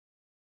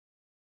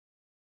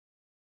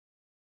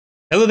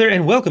Hello there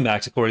and welcome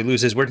back to Corey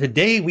Loses, where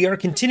today we are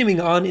continuing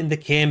on in the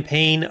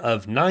campaign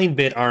of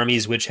 9-bit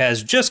armies, which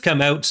has just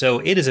come out, so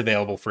it is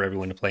available for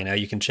everyone to play now.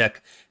 You can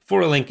check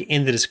for a link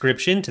in the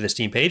description to the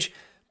Steam page.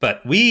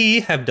 But we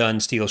have done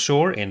Steel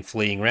Shore and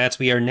Fleeing Rats.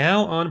 We are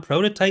now on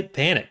Prototype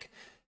Panic.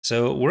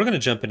 So we're going to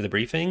jump into the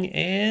briefing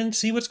and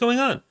see what's going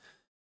on.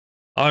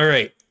 All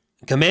right.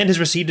 Command has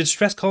received a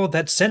distress call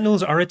that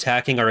Sentinels are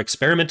attacking our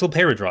experimental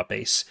paradrop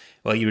base.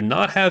 While you do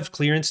not have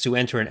clearance to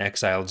enter an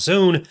exiled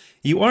zone,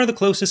 you are the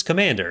closest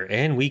commander,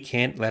 and we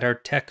can't let our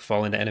tech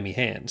fall into enemy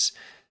hands.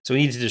 So we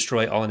need to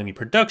destroy all enemy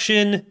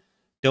production,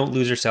 don't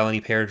lose or sell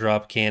any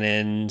paradrop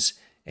cannons,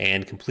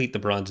 and complete the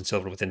bronze and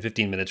silver within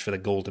 15 minutes for the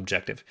gold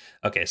objective.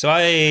 Okay, so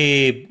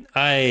I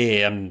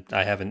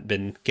haven't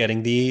been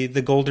getting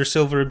the gold or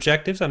silver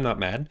objectives. I'm not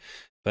mad,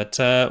 but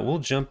we'll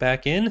jump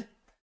back in.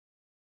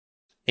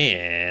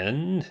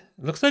 And it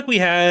looks like we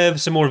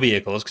have some more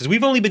vehicles, because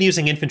we've only been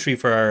using infantry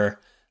for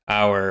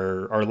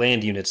our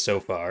land units so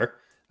far.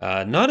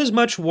 Not as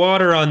much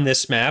water on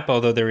this map,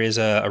 although there is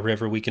a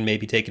river we can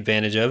maybe take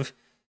advantage of.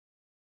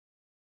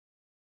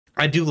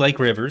 I do like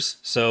rivers,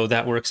 so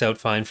that works out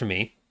fine for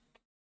me.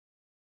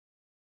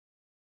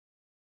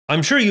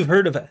 I'm sure you've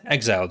heard of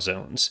exiled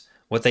zones.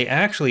 What they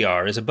actually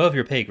are is above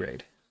your pay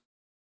grade.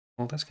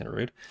 Well, that's kind of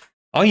rude.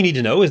 All you need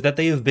to know is that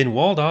they have been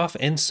walled off,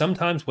 and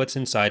sometimes what's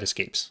inside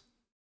escapes.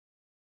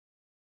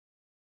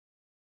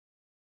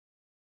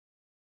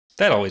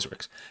 That always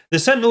works. The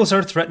Sentinels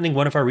are threatening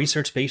one of our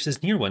research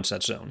bases near one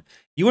such zone.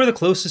 You are the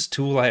closest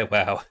tool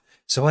wow,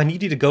 so I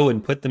need you to go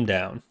and put them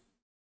down.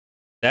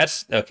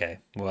 That's okay.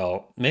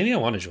 Well, maybe I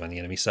want to join the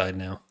enemy side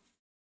now.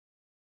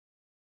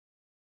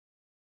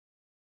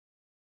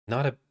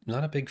 Not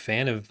a big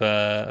fan of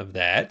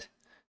that.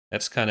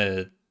 That's kind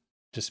of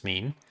just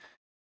mean.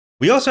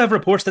 We also have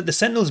reports that the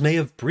Sentinels may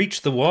have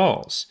breached the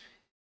walls.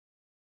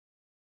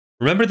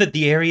 Remember that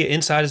the area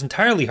inside is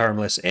entirely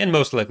harmless and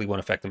most likely won't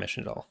affect the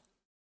mission at all.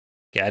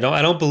 Okay,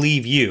 I don't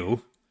believe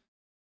you.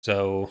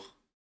 So,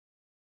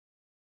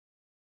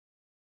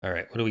 all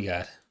right, what do we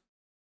got?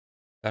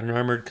 Got an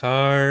armored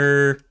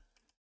car.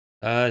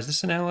 Is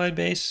this an allied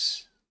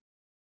base?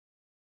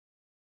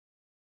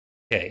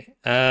 Okay,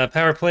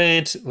 power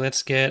plant.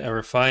 Let's get a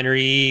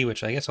refinery,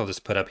 which I guess I'll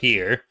just put up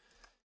here.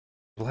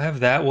 We'll have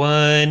that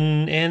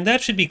one, and that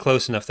should be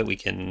close enough that we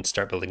can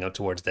start building out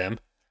towards them.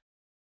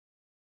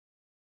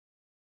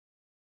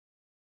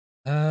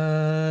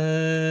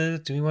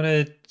 Do we want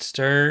to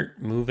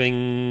start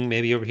moving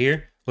maybe over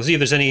here? We'll see if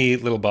there's any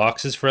little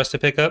boxes for us to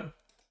pick up.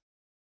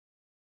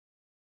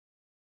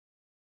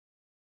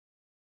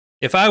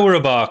 If I were a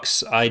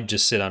box, I'd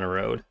just sit on a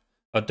road.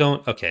 Oh,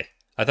 don't. Okay.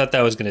 I thought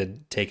that was going to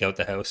take out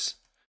the house.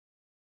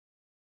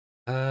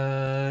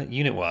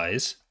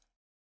 Unit-wise.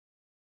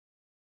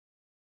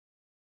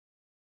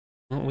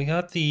 Well, we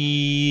got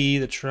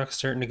the truck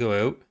starting to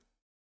go out.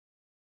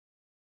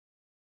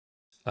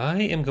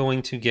 I am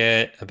going to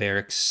get a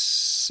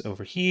barracks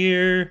over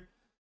here.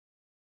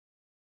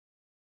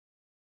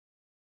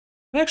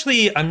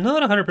 Actually, I'm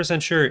not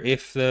 100% sure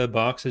if the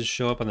boxes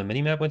show up on the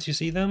minimap once you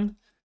see them,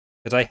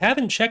 because I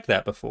haven't checked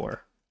that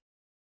before.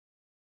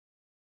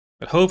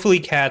 But hopefully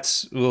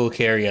cats will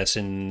carry us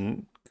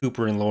in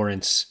Cooper and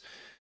Lawrence.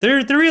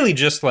 They're really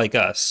just like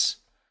us.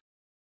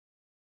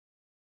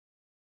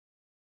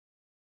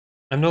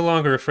 I'm no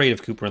longer afraid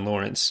of Cooper and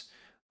Lawrence.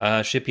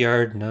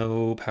 Shipyard,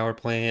 no. Power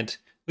plant.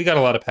 We got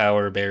a lot of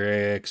power.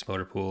 Barracks,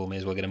 motor pool. May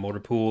as well get a motor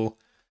pool.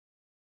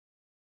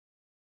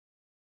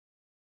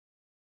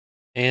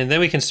 And then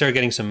we can start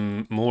getting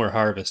some more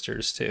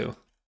harvesters, too.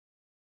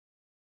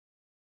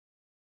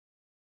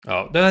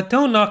 Oh,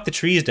 don't knock the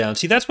trees down.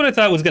 See, that's what I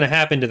thought was going to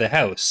happen to the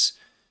house.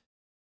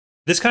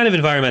 This kind of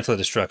environmental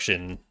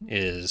destruction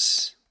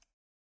is...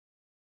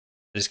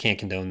 I just can't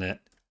condone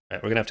that. All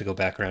right, we're going to have to go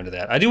back around to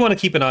that. I do want to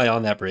keep an eye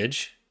on that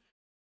bridge,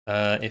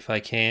 if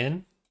I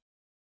can.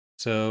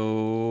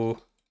 So,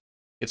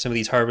 get some of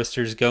these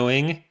harvesters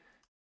going.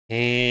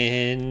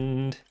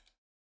 And...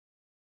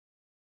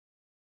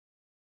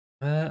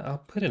 I'll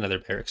put another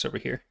barracks over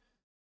here.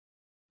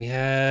 We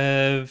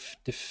have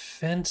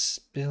defense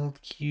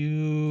build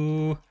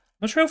queue. I'm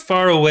not sure how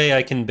far away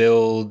I can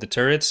build the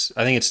turrets.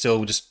 I think it's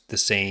still just the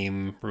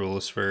same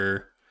rules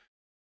for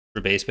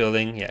base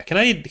building. Yeah, can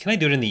I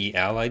do it in the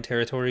allied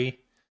territory?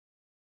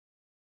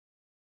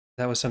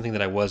 That was something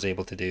that I was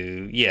able to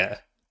do. Yeah.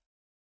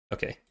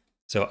 Okay.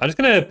 So I'm just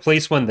gonna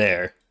place one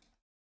there.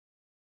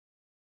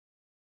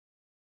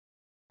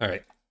 All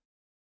right.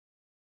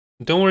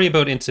 Don't worry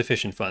about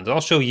insufficient funds.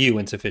 I'll show you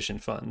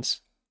insufficient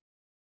funds.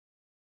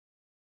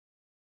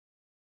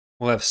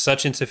 We'll have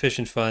such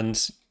insufficient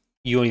funds,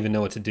 you won't even know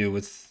what to do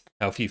with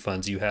how few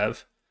funds you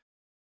have.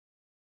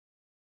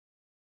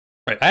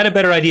 All right, I had a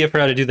better idea for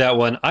how to do that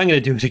one. I'm going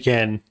to do it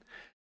again,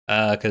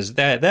 because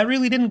that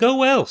really didn't go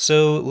well.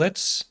 So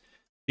let's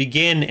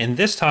begin, and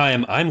this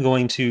time I'm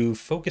going to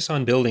focus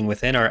on building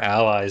within our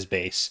allies'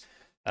 base,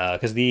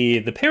 because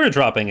the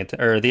paradropping,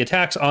 or the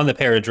attacks on the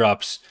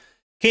paradrops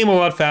came a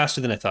lot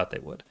faster than I thought they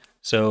would.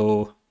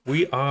 So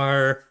we're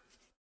going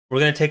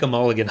to take a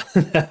mulligan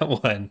on that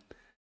one.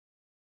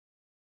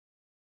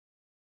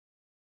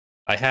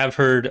 I have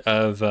heard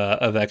of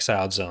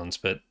exiled zones,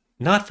 but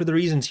not for the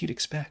reasons you'd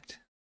expect.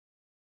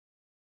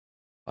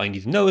 All you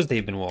need to know is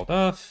they've been walled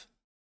off.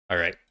 All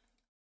right.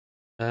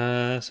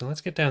 So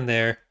let's get down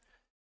there.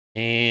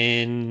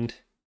 And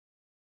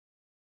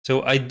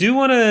so I do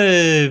want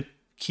to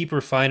keep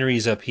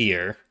refineries up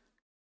here.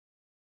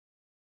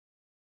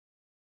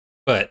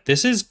 But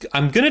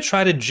I'm going to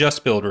try to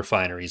just build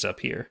refineries up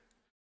here.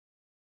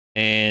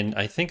 And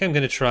I think I'm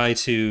going to try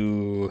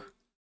to...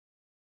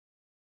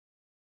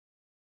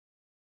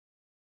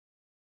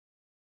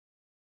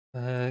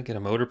 get a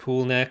motor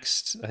pool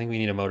next. I think we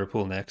need a motor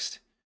pool next.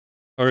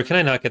 Or can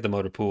I not get the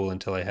motor pool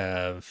until I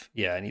have...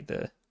 Yeah, I need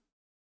the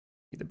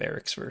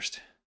barracks first.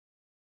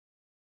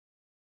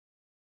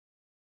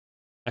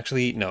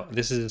 Actually, no,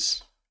 this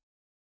is...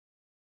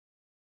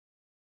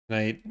 Can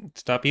I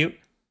stop you?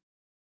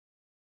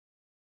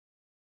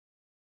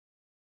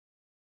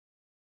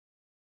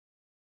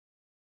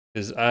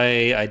 Because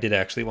I did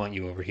actually want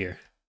you over here.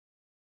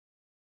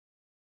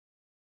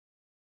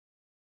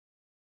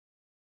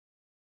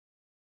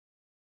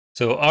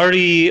 So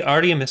already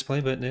a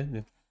misplay, but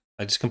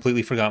I just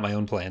completely forgot my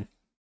own plan.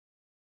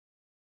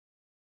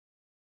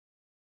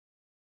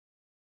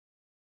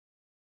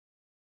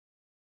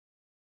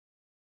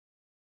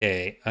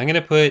 Okay, I'm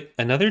gonna put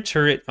another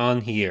turret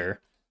on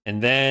here,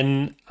 and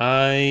then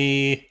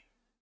I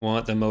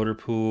want the motor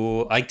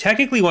pool. I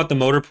technically want the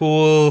motor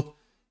pool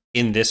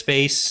in this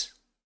base.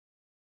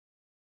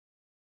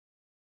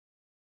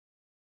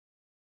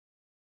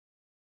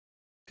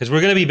 Because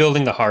we're gonna be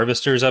building the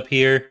harvesters up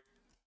here,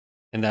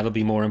 and that'll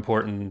be more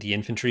important than the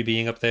infantry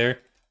being up there.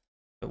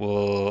 But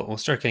we'll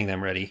start getting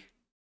them ready.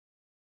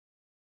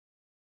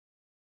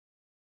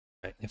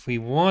 Right, if we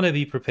want to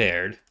be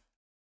prepared,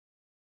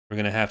 we're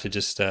gonna have to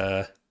just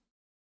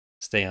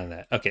stay on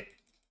that. Okay,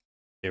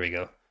 there we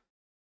go.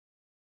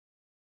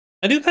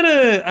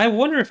 I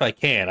wonder if I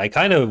can. I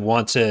kind of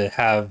want to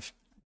have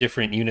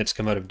different units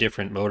come out of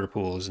different motor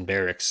pools and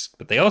barracks,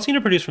 but they all seem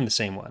to produce from the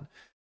same one.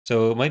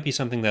 So it might be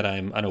something that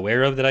I'm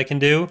unaware of that I can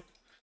do,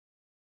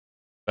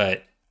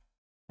 but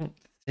I don't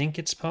think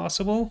it's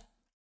possible.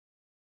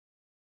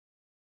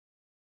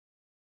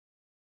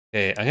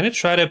 Okay, I'm going to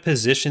try to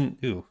position...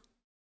 Ooh.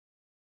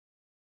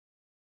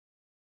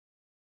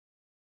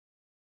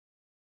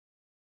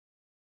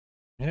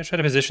 I'm going to try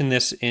to position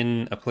this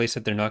in a place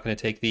that they're not going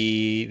to take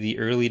the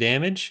early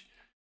damage.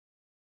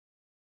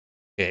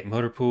 Okay,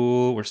 motor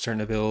pool. We're starting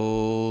to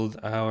build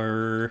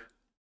our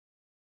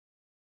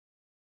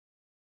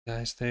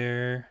guys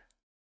there.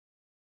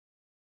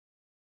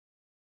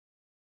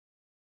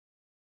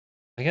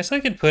 I guess I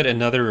could put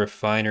another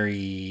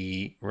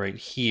refinery right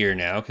here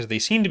now, because they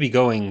seem to be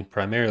going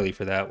primarily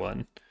for that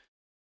one.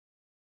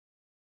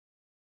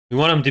 We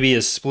want them to be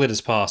as split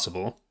as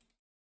possible.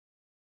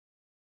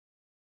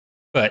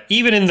 But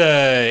even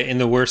in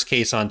the worst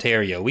case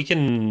Ontario, we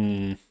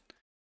can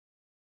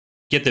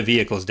get the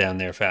vehicles down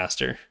there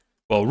faster.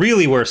 Well,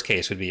 really worst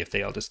case would be if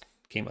they all just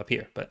came up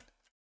here, but...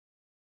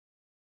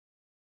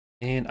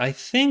 And I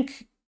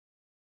think...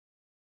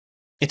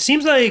 It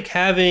seems like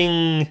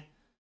having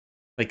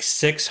like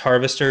 6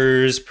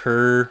 harvesters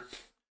per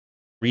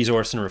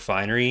resource and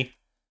refinery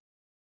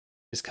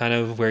is kind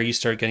of where you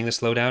start getting the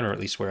slowdown, or at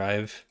least where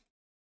I've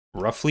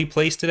roughly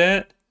placed it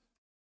at.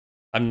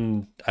 I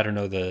don't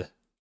know the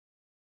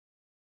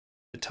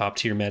top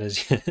tier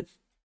metas yet.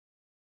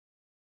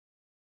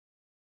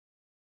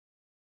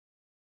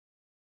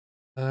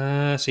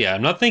 So yeah,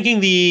 I'm not thinking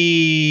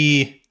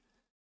the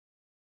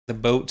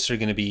boats are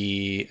going to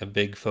be a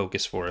big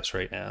focus for us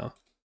right now.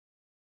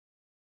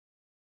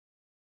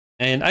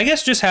 And I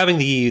guess just having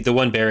the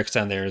one barracks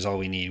down there is all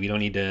we need. We don't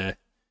need to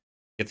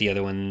get the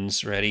other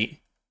ones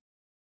ready.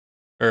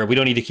 Or we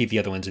don't need to keep the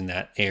other ones in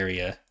that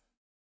area.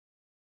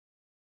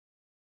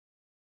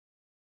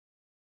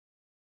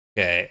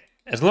 Okay.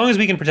 As long as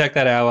we can protect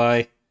that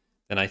ally,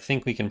 then I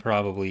think we can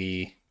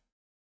probably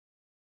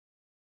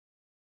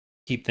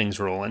keep things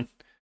rolling.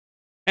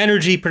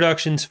 Energy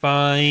production's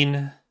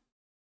fine.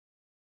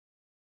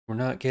 We're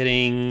not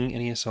getting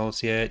any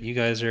assaults yet. You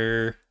guys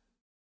are...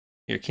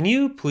 Here, can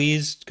you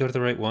please go to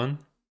the right one?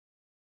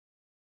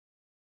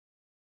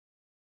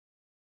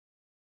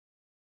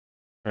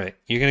 All right,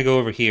 you're gonna go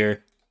over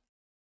here.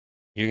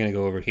 You're gonna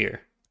go over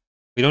here.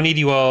 We don't need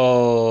you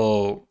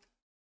all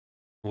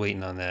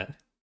waiting on that.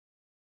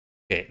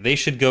 Okay, they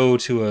should go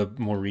to a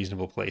more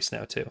reasonable place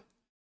now too.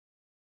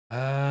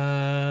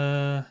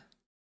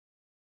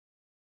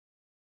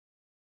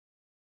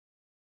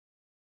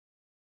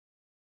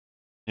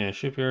 Yeah,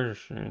 shipyard.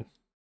 Sure.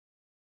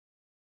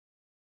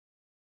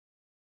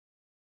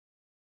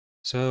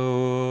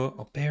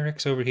 So,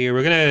 barracks over here.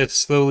 We're gonna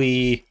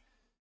slowly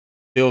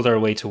build our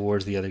way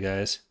towards the other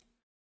guys.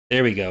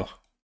 There we go.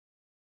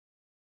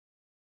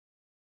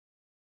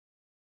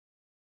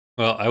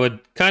 Well, I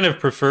would kind of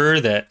prefer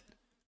that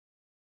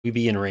we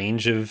be in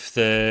range of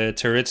the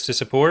turrets to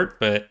support,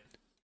 but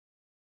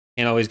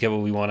can't always get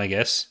what we want, I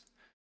guess.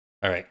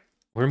 All right,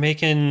 we're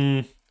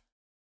making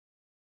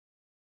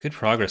good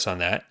progress on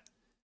that.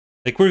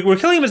 Like, we're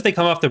killing them as they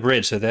come off the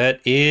bridge, so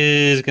that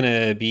is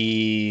gonna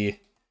be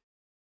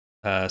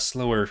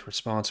slower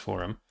response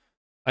for him.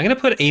 I'm gonna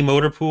put a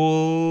motor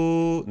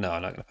pool. No,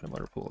 I'm not gonna put a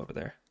motor pool over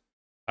there.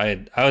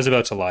 I was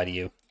about to lie to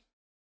you.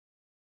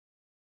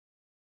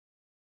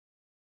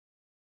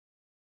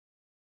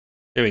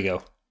 There we go.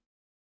 All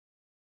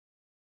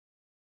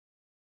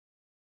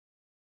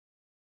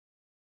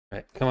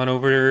right, come on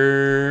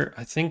over.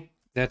 I think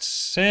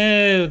that's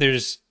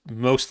there's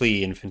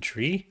mostly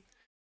infantry.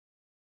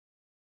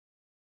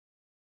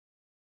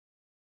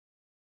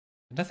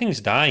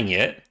 Nothing's dying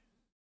yet.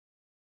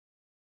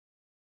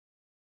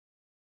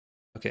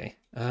 Okay.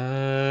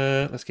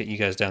 Let's get you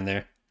guys down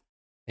there.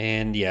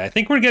 And yeah, I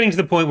think we're getting to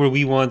the point where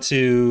we want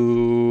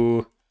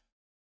to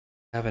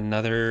have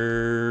another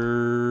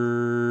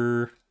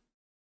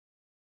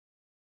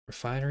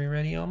refinery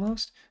ready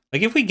almost.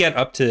 Like if we get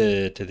up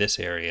to this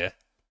area,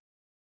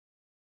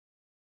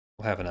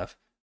 we'll have enough.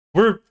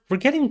 We're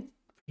getting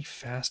pretty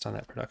fast on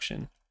that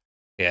production.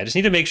 Okay, I just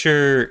need to make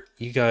sure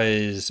you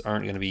guys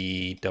aren't going to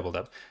be doubled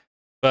up.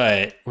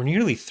 But we're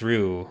nearly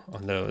through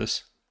on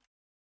those.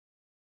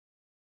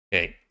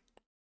 Okay.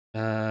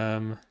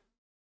 There.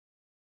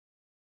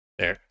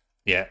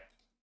 Yeah.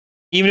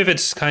 Even if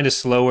it's kind of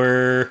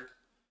slower,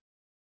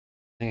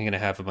 I think I'm going to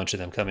have a bunch of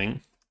them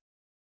coming.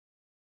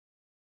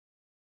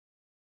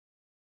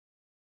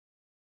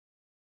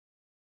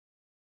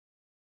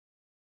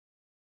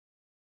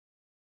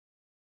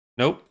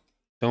 Nope.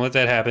 Don't let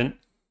that happen.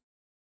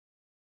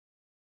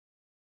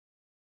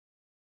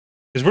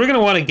 Because we're going to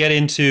want to get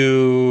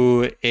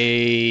into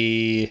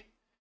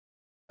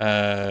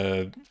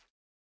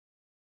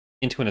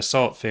into an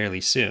assault fairly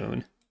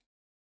soon.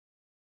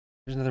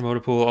 There's another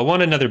motor pool. I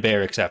want another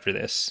barracks after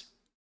this.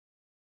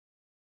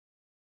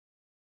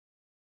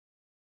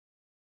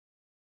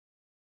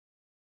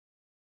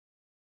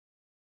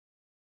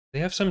 They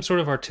have some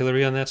sort of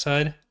artillery on that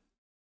side?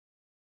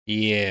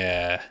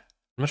 Yeah.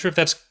 I'm not sure if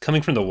that's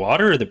coming from the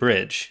water or the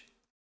bridge.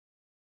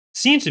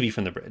 Seems to be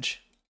from the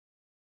bridge.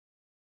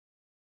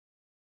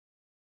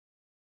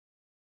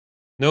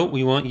 Nope,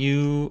 we want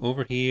you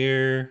over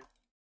here.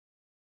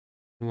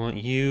 We want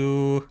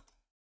you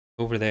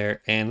over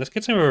there. And let's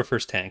get some of our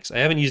first tanks. I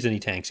haven't used any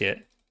tanks yet.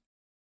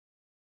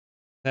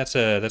 That's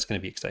going to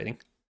be exciting.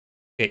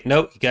 Okay,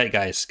 no, you got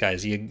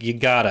guys, you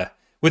gotta.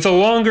 With a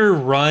longer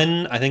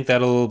run, I think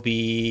that'll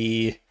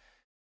be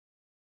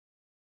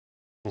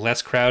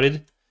less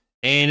crowded.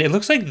 And it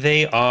looks like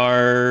they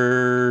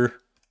are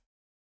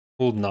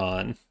holding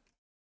on.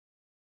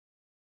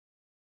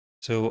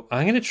 So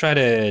I'm going to try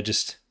to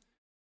just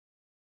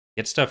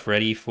get stuff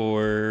ready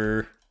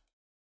for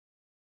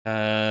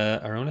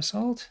our own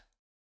assault.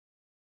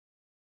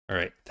 All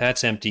right,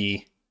 that's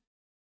empty.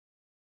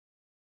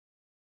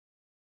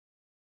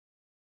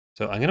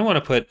 So I'm going to want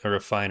to put a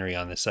refinery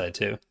on this side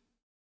too.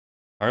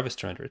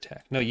 Harvester under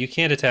attack. No, you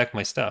can't attack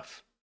my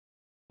stuff.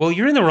 Well,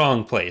 you're in the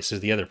wrong place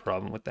is the other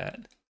problem with that.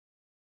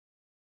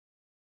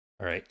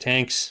 All right,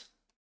 tanks.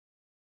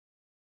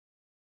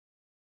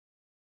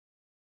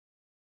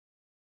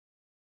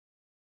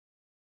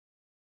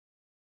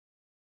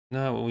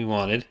 Not what we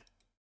wanted.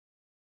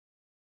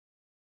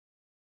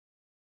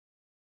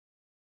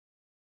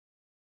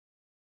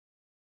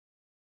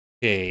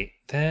 Okay,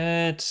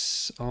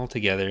 that's all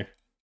together.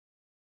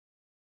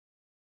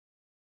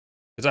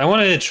 Because I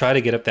wanted to try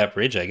to get up that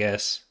bridge, I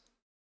guess.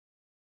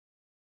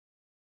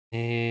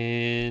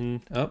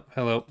 And, oh,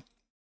 hello.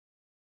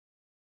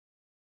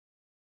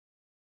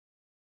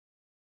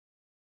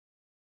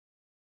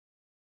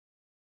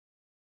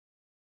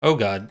 Oh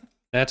god,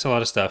 that's a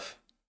lot of stuff.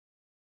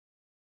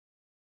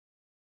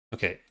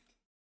 Okay,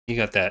 you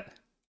got that.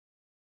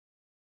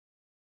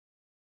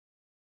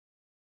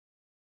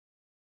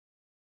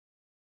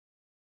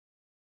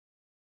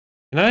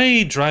 Can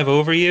I drive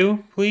over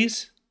you,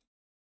 please?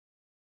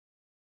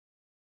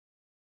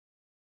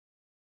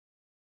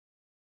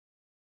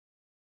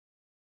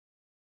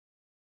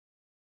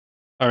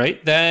 All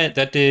right,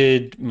 that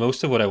did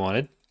most of what I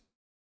wanted.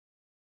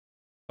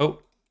 Oh.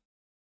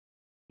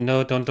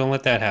 No, don't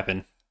let that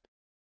happen.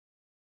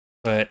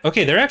 But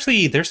okay,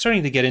 they're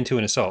starting to get into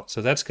an assault,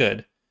 so that's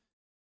good.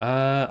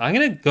 I'm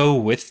gonna go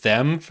with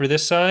them for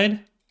this side.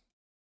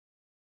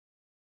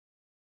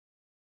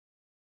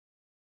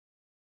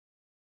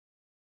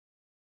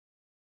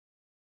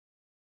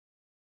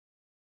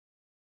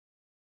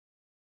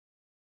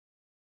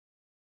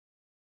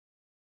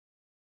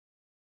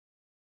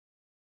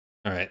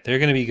 All right, they're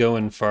gonna be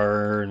going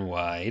far and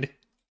wide.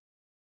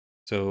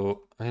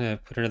 So I'm gonna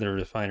put another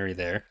refinery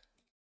there.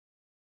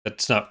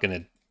 That's not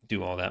gonna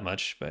do all that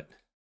much, but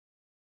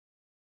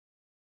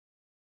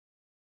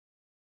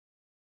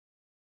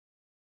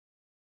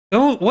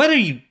oh, what are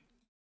you?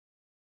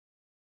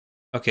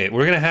 Okay,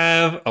 we're gonna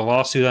have a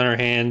lawsuit on our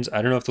hands.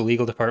 I don't know if the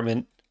legal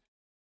department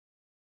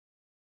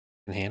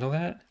can handle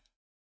that.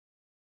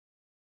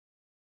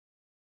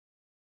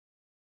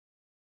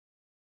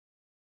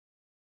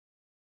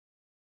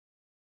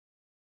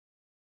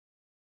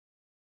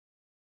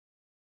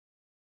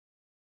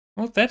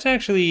 Well, that's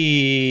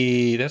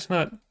actually that's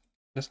not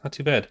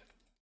too bad.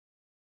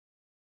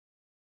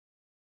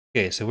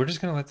 Okay, so we're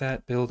just gonna let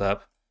that build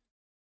up.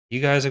 You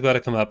guys have got to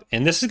come up.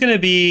 And this is going to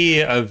be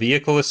a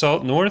vehicle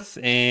assault north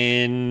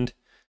and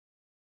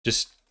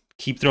just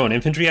keep throwing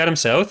infantry at him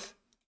south.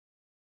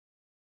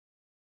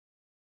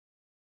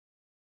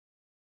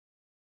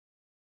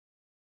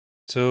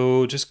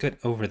 So just get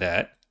over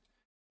that.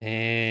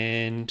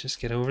 And just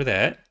get over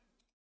that.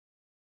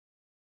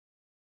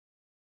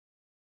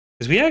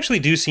 Because we actually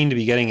do seem to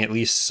be getting at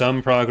least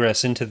some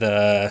progress into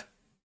the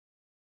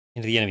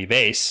enemy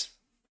base.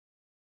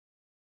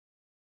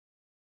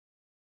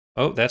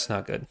 Oh, that's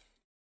not good.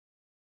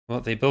 Well,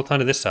 they built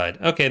onto this side.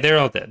 Okay, they're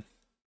all dead.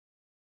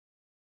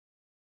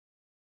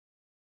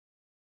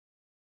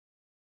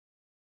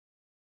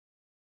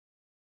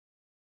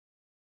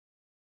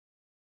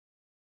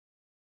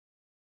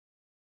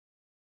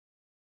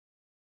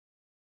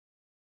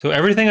 So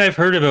everything I've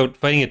heard about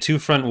fighting a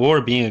two-front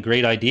war being a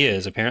great idea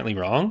is apparently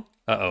wrong?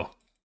 Uh-oh.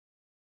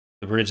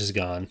 The bridge is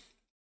gone.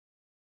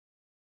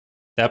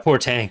 That poor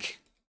tank.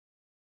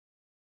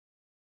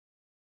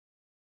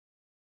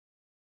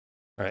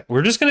 All right,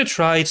 we're just going to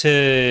try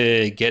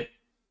to get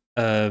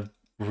a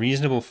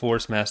reasonable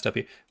force massed up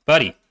here.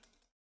 Buddy,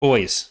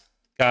 boys,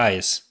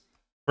 guys,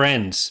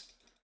 friends.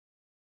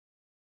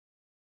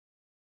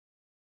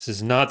 This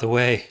is not the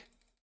way.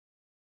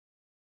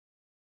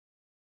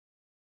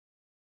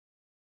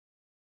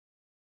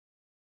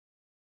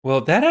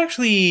 Well, that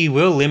actually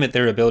will limit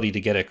their ability to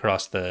get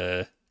across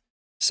the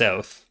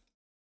south.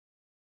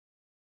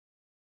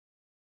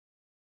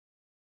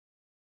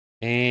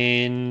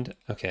 And,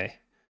 okay.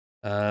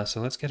 So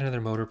let's get another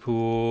motor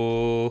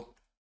pool.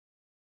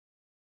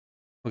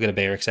 We'll get a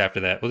barracks after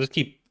that. We'll just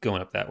keep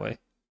going up that way.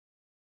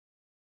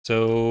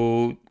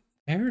 So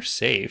they're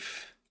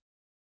safe.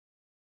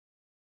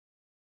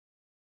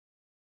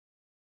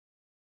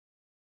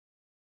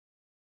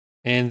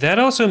 And that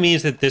also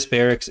means that this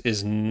barracks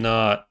is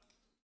not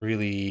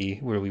really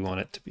where we want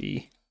it to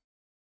be.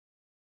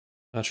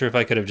 Not sure if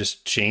I could have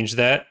just changed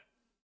that,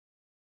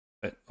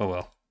 but oh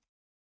well.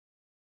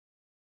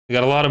 We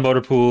got a lot of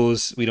motor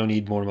pools. We don't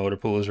need more motor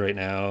pools right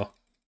now.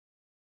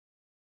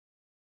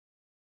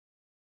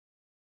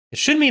 It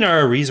should mean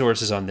our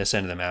resources on this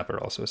end of the map are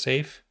also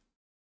safe.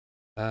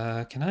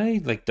 Can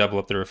I like double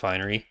up the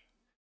refinery?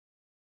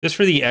 Just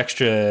for the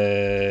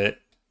extra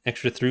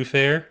through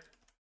fare.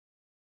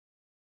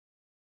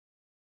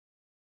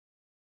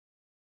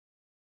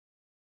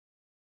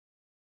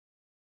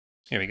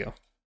 Here we go.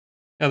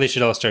 Now they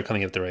should all start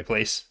coming up the right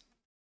place.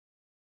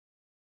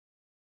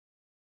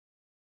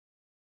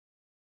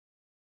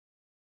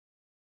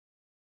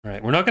 All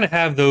right, we're not going to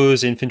have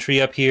those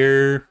infantry up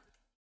here.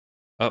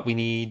 Oh, we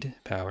need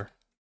power.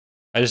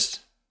 I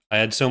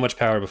had so much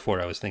power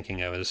before I was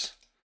thinking I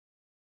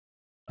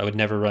would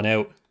never run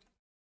out.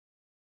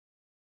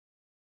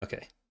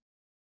 Okay.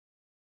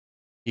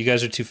 You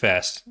guys are too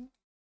fast.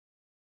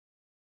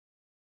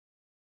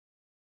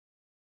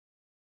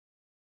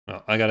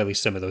 Well, I got at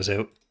least some of those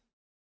out.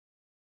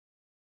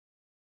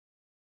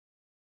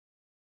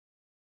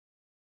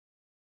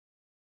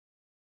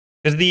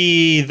 Because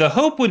the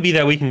hope would be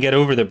that we can get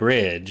over the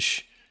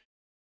bridge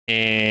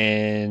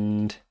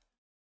and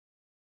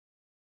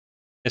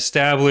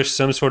establish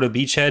some sort of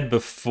beachhead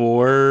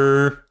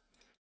before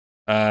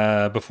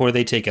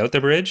they take out the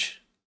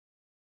bridge.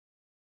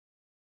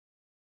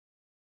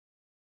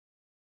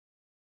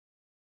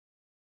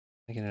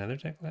 I get another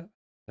tech lab?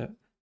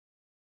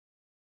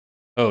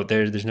 Oh,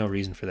 there's no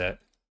reason for that.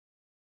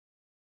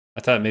 I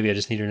thought maybe I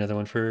just needed another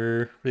one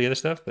for the other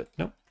stuff, but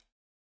nope.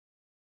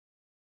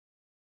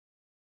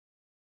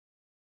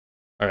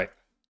 All right.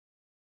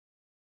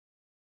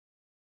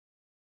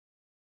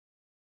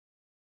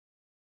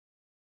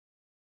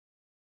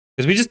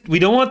 Because we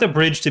don't want the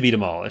bridge to be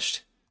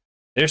demolished.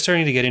 They're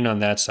starting to get in on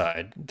that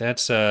side.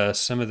 That's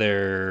some of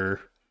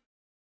their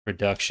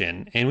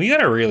production. And we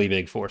got a really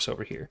big force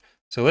over here.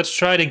 So let's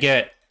try to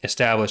get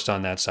established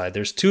on that side.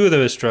 There's two of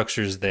those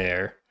structures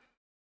there.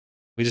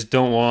 We just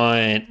don't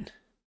want...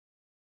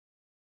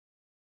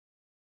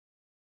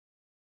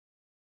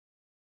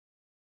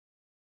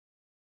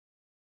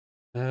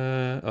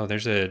 oh,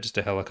 there's just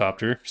a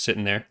helicopter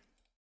sitting there.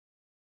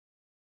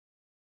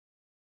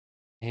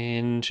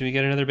 And should we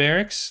get another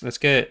barracks? Let's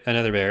get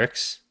another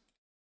barracks.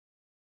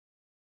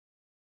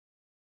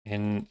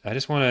 And I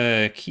just want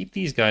to keep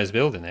these guys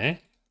building, eh?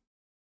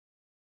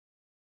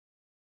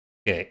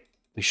 Okay,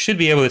 we should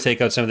be able to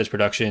take out some of this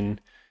production.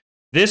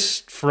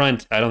 This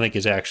front, I don't think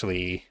is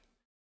actually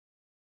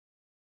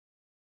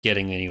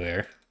getting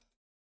anywhere.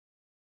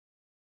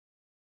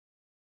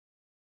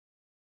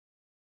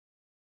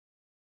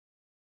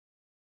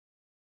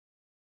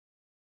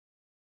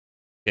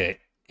 Okay,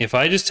 if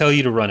I just tell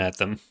you to run at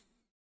them.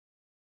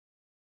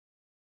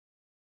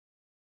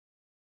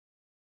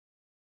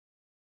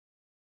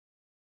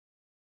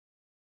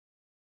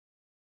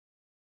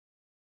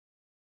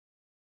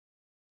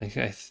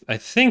 I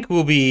think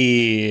we'll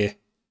be...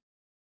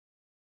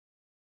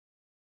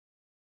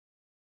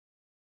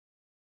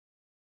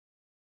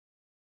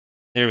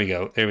 There we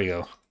go, there we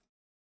go.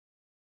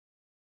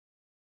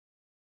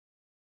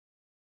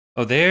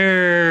 Oh,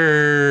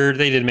 they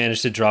did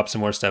manage to drop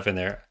some more stuff in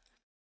there.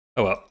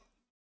 Oh well.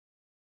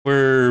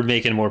 We're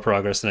making more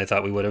progress than I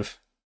thought we would have.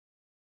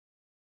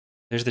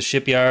 There's the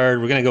shipyard.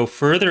 We're going to go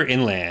further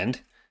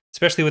inland,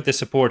 especially with the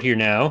support here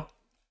now.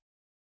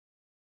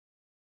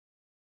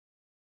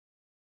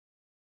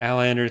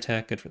 Ally under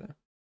attack, good for them.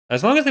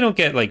 As long as they don't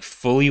get, like,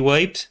 fully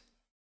wiped.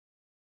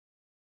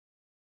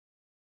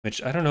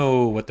 Which, I don't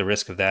know what the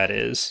risk of that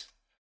is.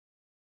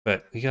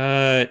 But we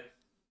got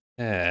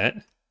that.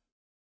 I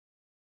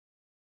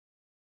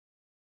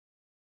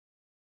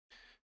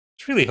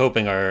was really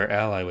hoping our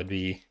ally would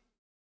be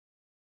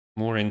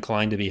more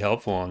inclined to be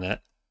helpful on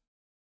that.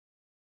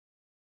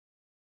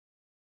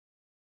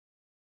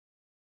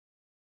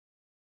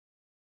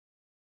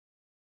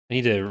 I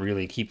need to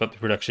really keep up the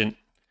production.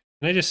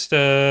 Can I just,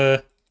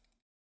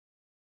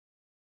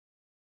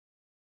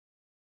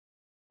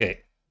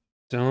 Okay.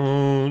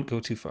 Don't go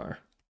too far.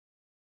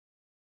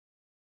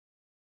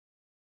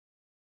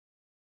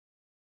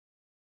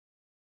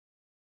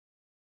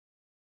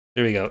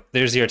 There we go.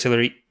 There's the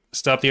artillery.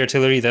 Stop the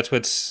artillery. That's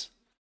what's...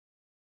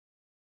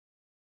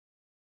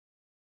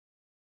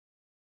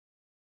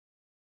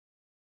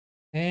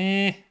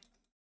 Eh.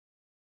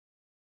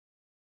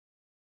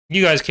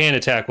 You guys can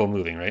attack while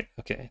moving, right?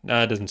 Okay.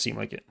 No, it doesn't seem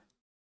like it.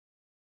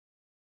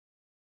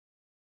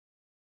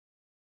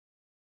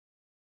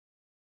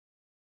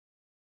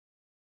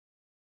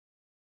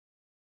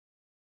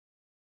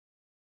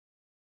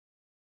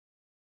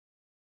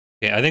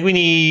 Okay, I think we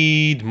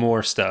need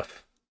more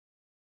stuff.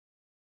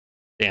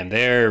 Damn,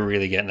 they're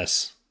really getting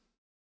us.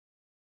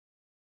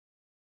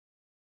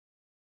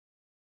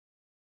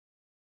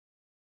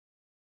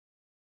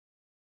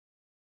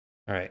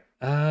 All right.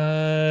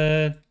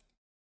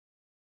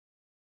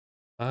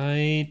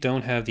 I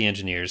don't have the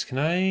engineers. Can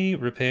I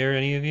repair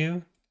any of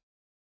you?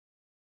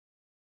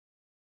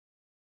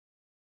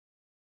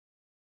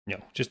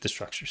 No, just the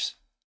structures.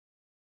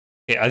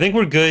 Okay, I think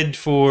we're good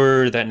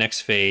for that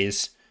next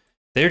phase.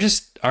 They're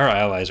just... Our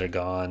allies are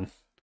gone.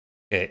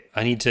 Okay,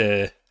 I need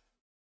to...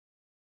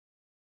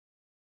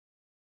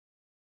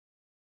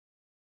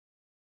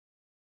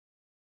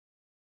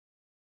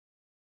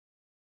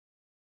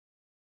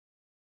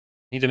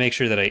 Need to make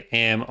sure that I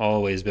am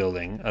always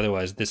building.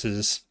 Otherwise, this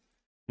is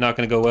not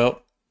going to go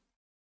well.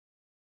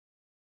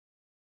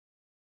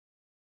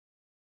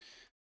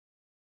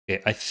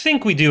 Okay, I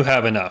think we do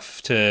have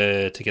enough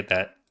to get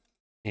that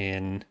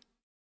in.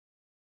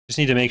 Just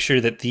need to make sure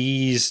that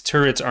these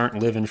turrets aren't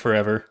living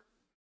forever.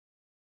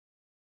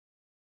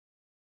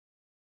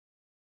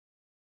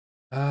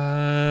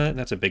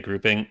 That's a big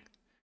grouping.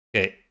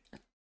 Okay.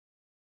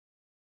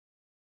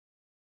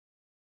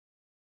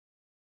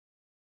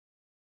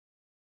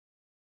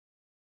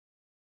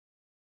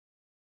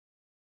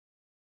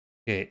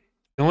 Okay.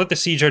 Don't let the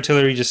siege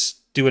artillery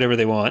just do whatever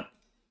they want.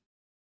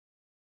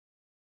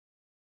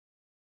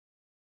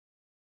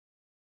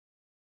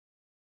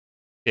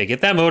 Okay,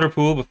 get that motor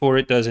pool before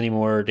it does any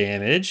more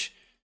damage.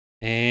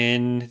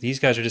 And these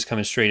guys are just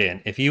coming straight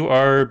in. If you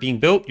are being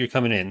built, you're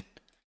coming in.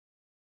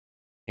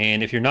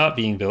 And if you're not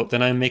being built,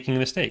 then I'm making a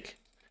mistake.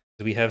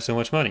 Because we have so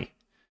much money.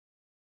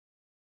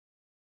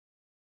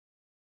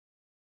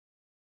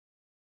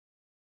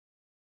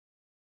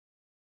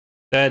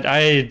 That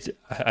I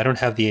don't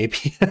have the AP.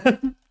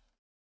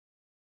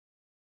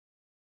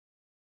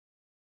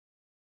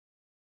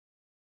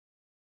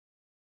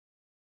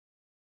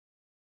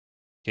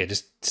 Okay,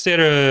 just stay at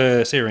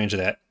a range of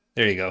that.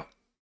 There you go.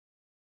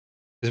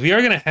 Because we are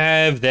going to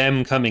have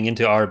them coming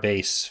into our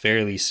base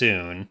fairly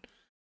soon.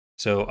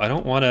 So I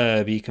don't want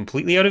to be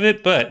completely out of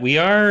it, but we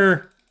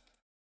are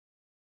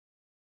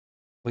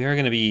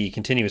going to be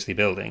continuously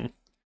building.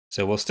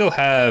 So we'll still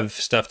have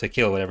stuff to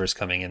kill whatever's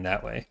coming in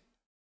that way.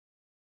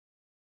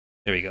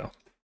 There we go.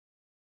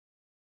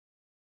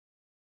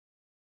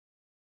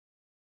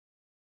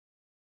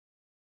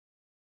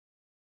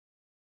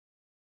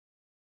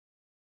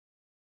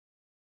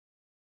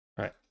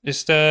 All right,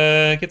 just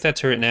get that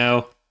turret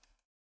now.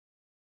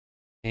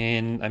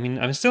 And I mean,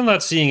 I'm still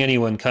not seeing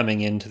anyone coming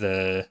into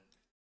the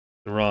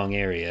wrong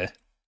area.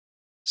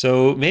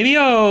 So maybe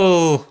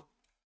I'll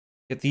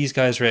get these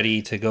guys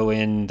ready to go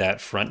in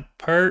that front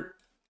part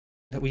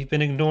that we've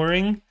been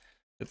ignoring,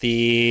 that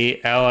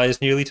the Allies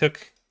nearly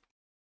took.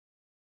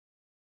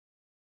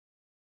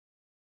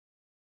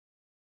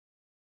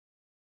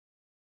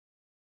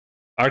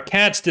 Our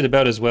cats did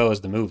about as well as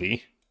the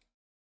movie.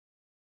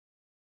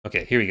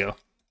 Okay, here we go.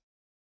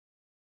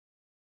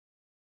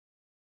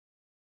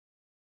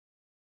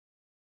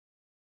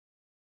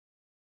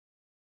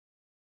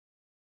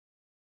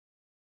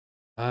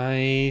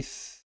 I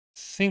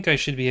think I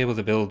should be able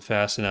to build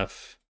fast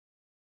enough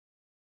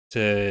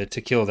to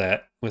kill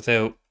that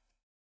without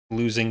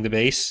losing the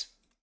base.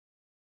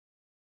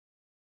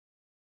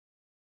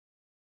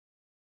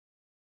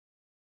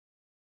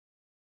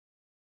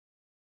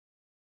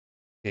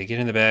 Okay, get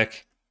in the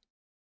back.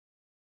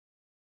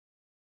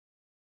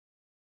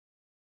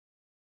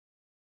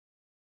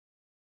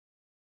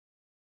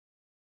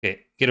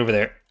 Okay, get over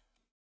there.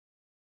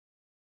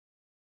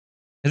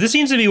 This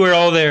seems to be where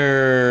all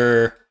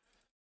their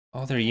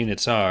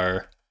units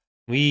are.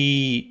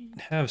 We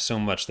have so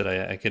much that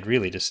I could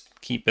really just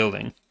keep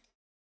building.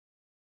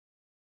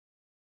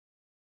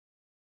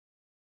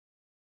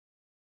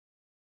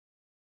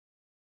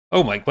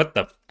 Oh my, what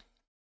the?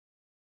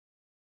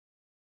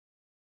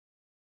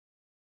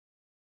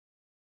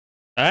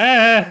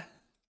 Ah!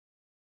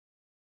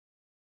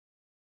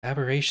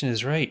 Aberration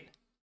is right.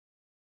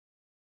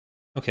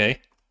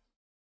 Okay.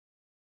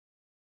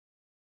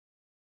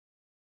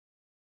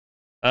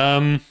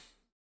 Um,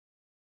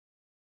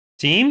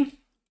 team?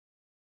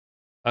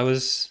 I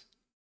was...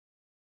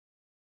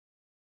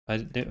 I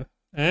do...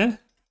 Eh?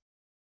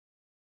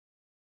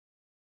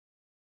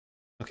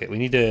 Okay, we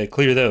need to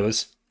clear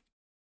those.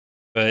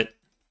 But...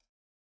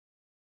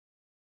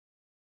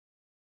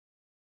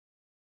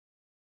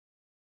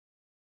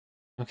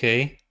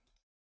 Okay.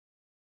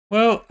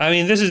 Well, I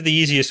mean, this is the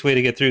easiest way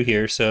to get through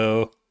here,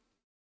 so...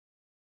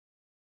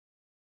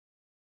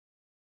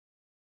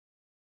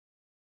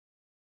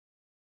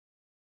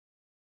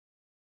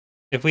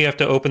 If we have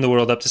to open the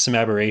world up to some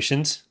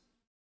aberrations...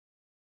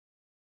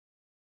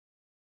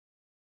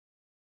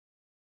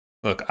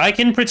 Look, I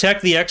can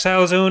protect the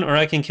exile zone, or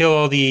I can kill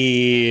all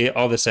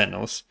the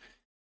sentinels.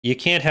 You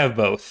can't have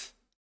both.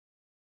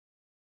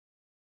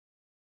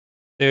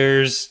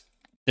 There's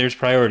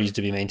priorities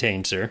to be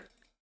maintained, sir.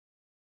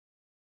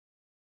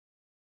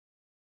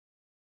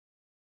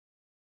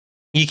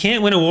 You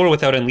can't win a war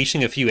without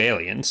unleashing a few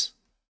aliens.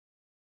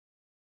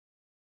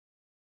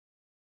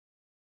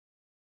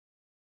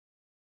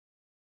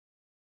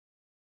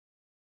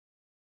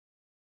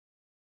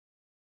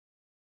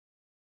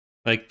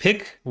 Like,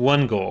 pick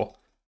one goal.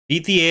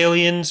 Beat the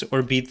aliens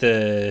or beat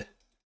the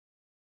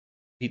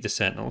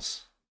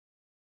sentinels.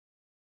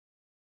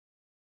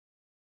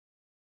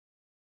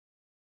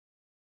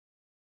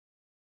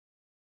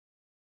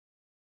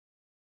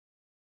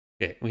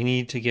 Okay, we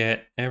need to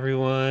get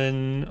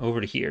everyone over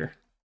to here.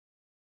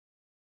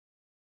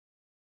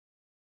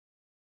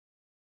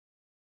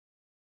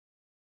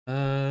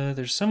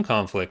 There's some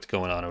conflict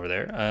going on over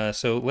there.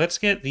 So let's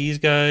get these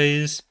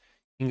guys.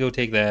 You can go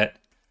take that.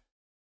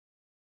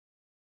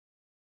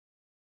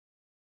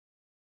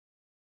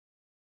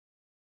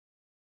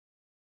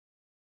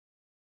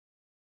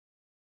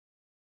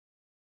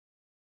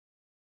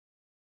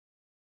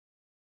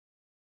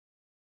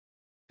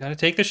 Gotta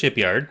take the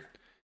shipyard.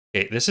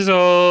 Okay, this is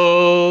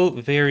all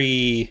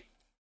very,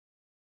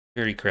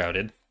 very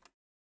crowded.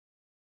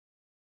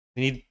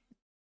 We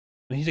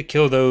need to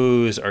kill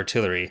those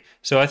artillery.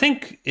 So I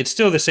think it's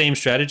still the same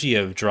strategy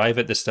of drive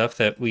at the stuff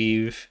that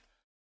we've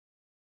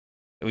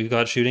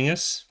got shooting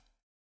us,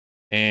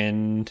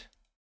 and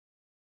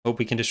hope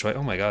we can destroy.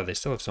 Oh my god, they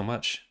still have so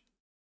much.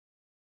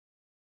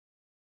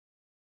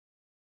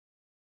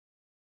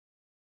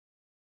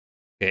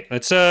 Okay,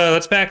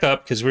 let's back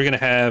up because we're gonna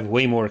have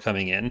way more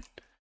coming in,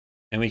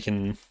 and we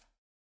can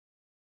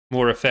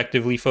more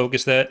effectively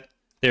focus that.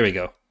 There we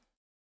go.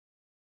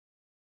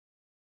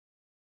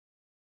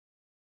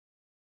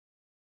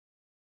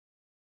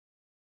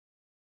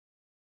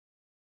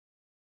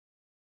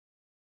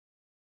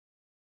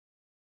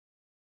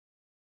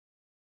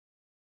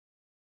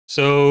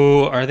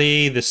 So are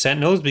they the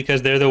Sentinels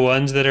because they're the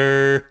ones that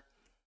are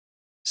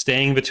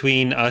staying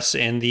between us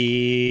and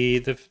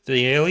the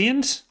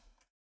aliens?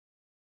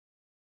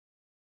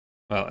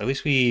 Well, at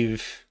least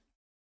we've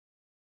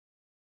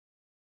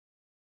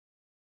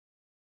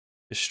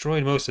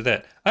destroyed most of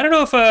that. I don't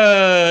know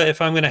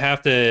if I'm gonna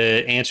have to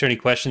answer any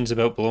questions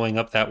about blowing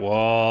up that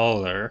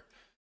wall, or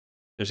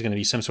there's gonna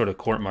be some sort of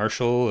court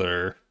martial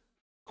or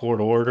court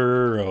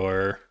order,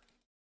 or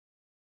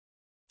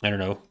I don't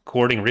know,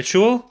 courting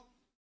ritual.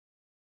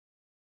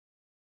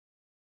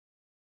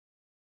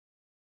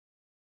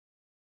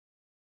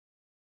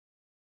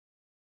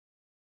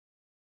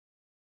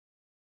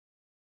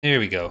 There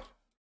we go.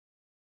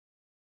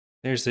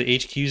 There's the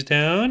HQs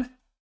down.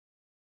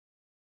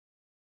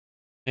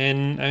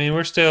 And I mean,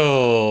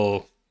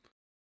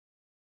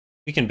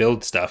 we can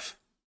build stuff.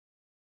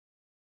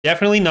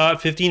 Definitely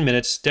not 15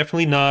 minutes.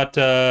 Definitely not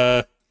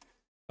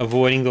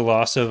avoiding the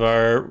loss of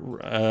our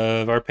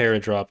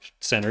paradrop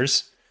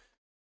centers.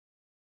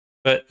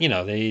 But you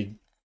know, they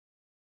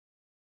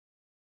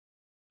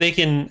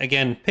can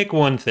again pick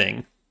one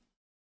thing.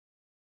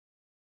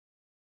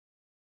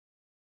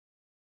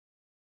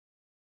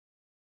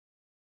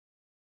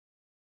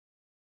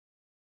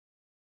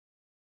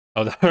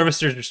 Oh, the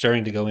harvesters are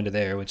starting to go into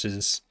there, which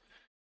is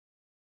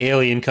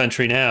alien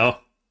country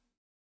now.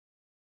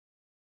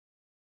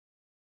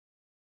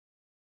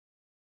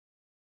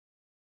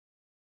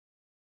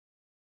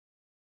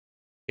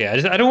 Yeah,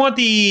 I don't want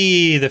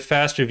the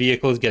faster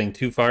vehicles getting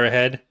too far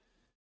ahead,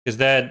 because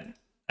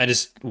I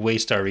just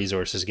waste our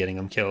resources getting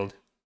them killed.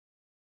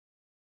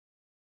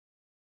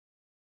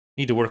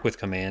 Need to work with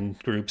command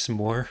groups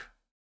more.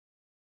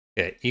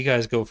 Okay, you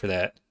guys go for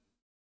that.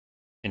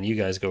 And you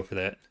guys go for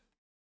that.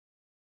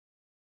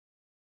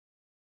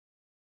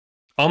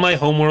 All my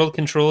homeworld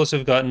controls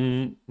have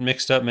gotten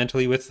mixed up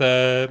mentally with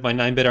my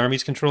 9-bit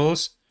armies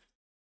controls.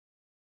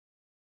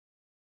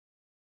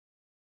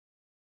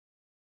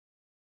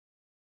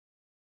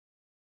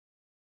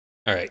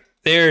 All right.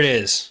 There it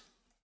is.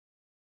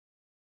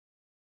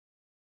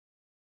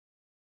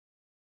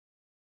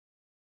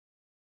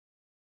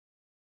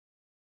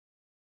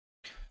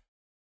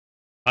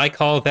 I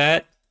call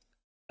that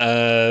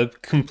a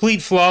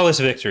complete flawless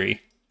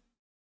victory.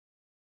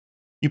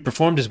 You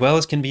performed as well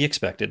as can be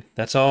expected.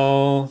 That's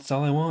all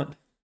I want.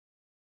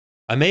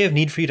 I may have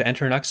need for you to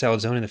enter an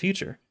exiled zone in the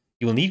future.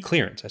 You will need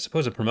clearance. I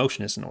suppose a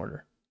promotion is in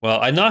order. Well,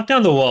 I knocked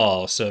down the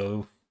wall,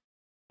 so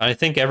I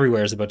think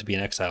everywhere is about to be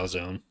an exile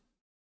zone.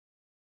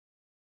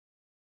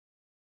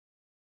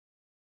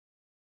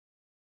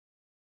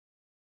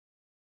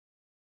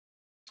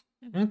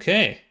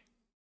 Okay.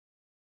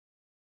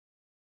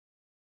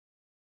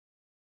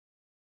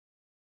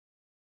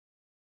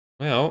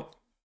 Well,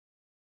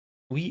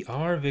 we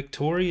are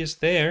victorious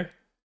there.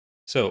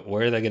 So,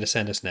 where are they going to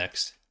send us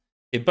next?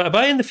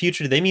 By in the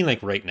future, do they mean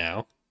like right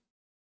now?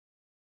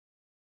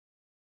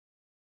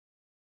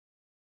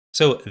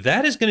 So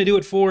that is going to do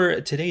it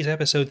for today's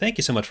episode. Thank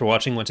you so much for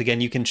watching. Once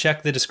again, you can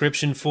check the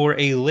description for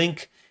a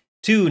link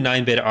to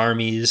 9-bit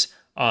Armies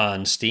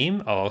on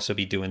Steam. I'll also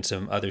be doing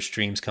some other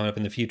streams coming up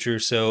in the future.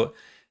 So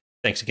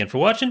thanks again for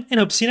watching, and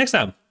hope to see you next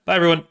time. Bye,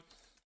 everyone.